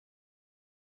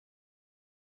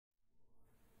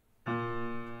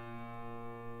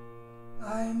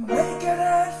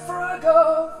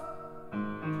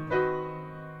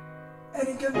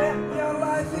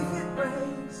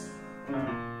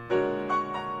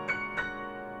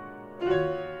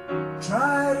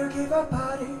a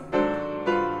party,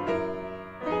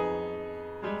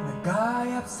 and the guy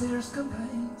upstairs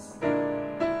complains.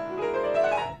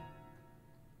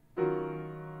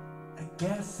 I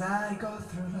guess I go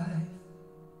through life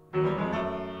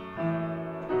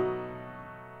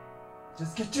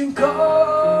just catching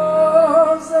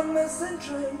calls and missing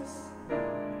trains.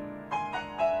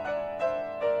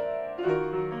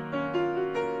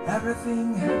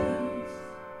 Everything happens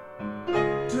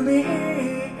to me.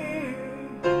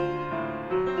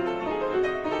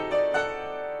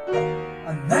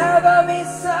 I never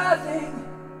miss a thing.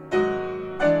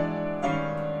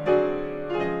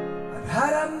 I've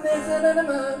had a million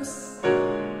months.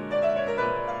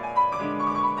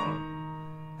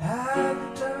 I've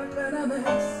turned a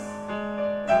mess.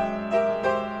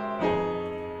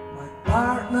 My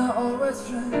partner always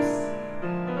trends.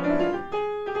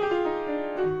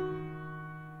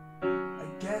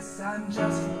 I'm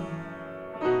just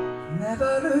one,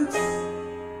 never looks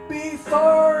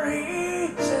before he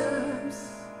jumps.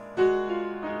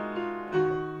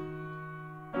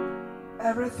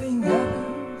 Everything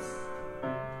happens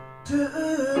to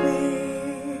me.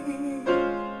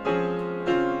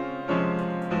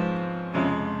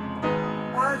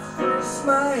 At first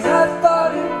my heart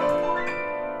thought it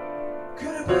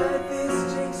could have read these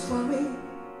things for me.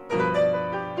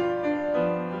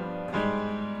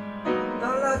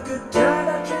 Could turn a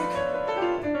trick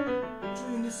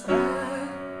during this time,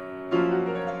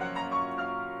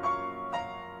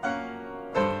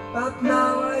 but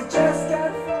now I just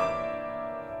can't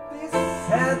find these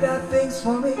sad things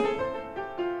for me.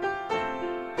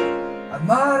 I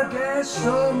mortgaged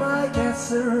all my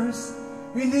cancers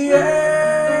in the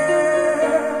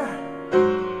air.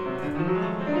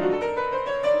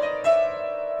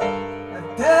 I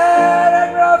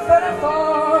telegraphed and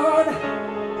phone,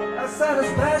 I sent a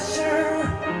special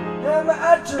and my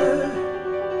address.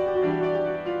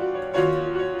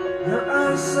 Your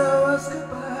answer was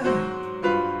goodbye.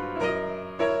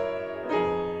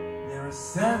 There are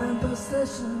 7 bus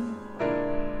stations.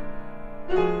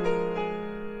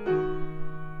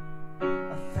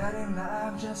 I fell in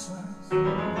love just once,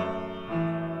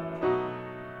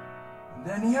 and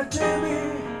then you had to be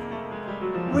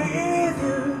with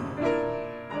you.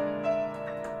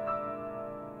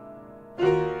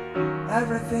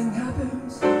 Everything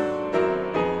happens,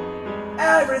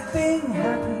 everything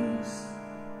happens,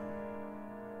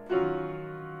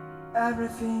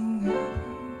 everything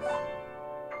happens.